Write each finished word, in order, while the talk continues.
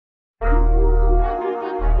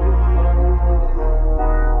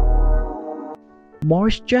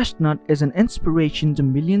Morris Chestnut is an inspiration to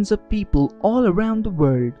millions of people all around the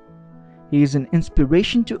world. He is an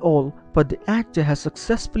inspiration to all, for the actor has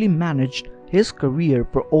successfully managed his career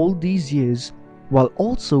for all these years, while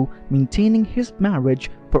also maintaining his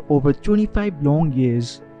marriage for over 25 long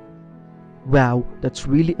years. Wow, that's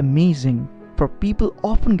really amazing, for people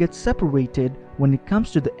often get separated when it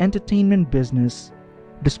comes to the entertainment business.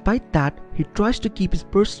 Despite that, he tries to keep his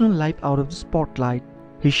personal life out of the spotlight.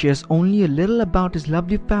 He shares only a little about his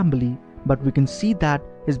lovely family, but we can see that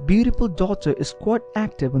his beautiful daughter is quite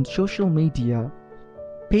active on social media.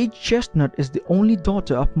 Paige Chestnut is the only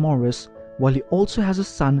daughter of Morris, while he also has a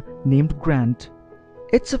son named Grant.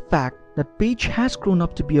 It's a fact that Paige has grown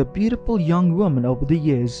up to be a beautiful young woman over the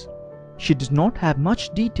years. She does not have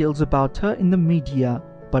much details about her in the media,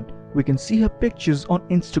 but we can see her pictures on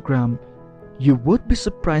Instagram. You would be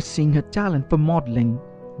surprised seeing her talent for modeling.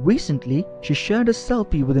 Recently, she shared a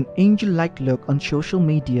selfie with an angel-like look on social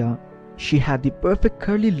media. She had the perfect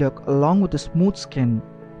curly look along with a smooth skin.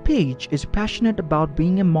 Paige is passionate about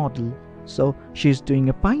being a model, so she is doing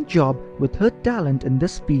a fine job with her talent in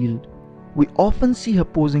this field. We often see her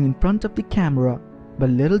posing in front of the camera, but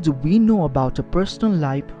little do we know about her personal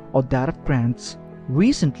life or that of Grant's.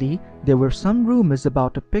 Recently, there were some rumors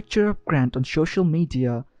about a picture of Grant on social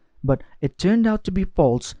media, but it turned out to be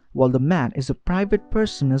false, while the man is a private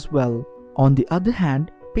person as well. On the other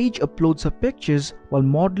hand, Paige uploads her pictures while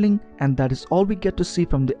modeling, and that is all we get to see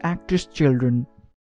from the actor's children.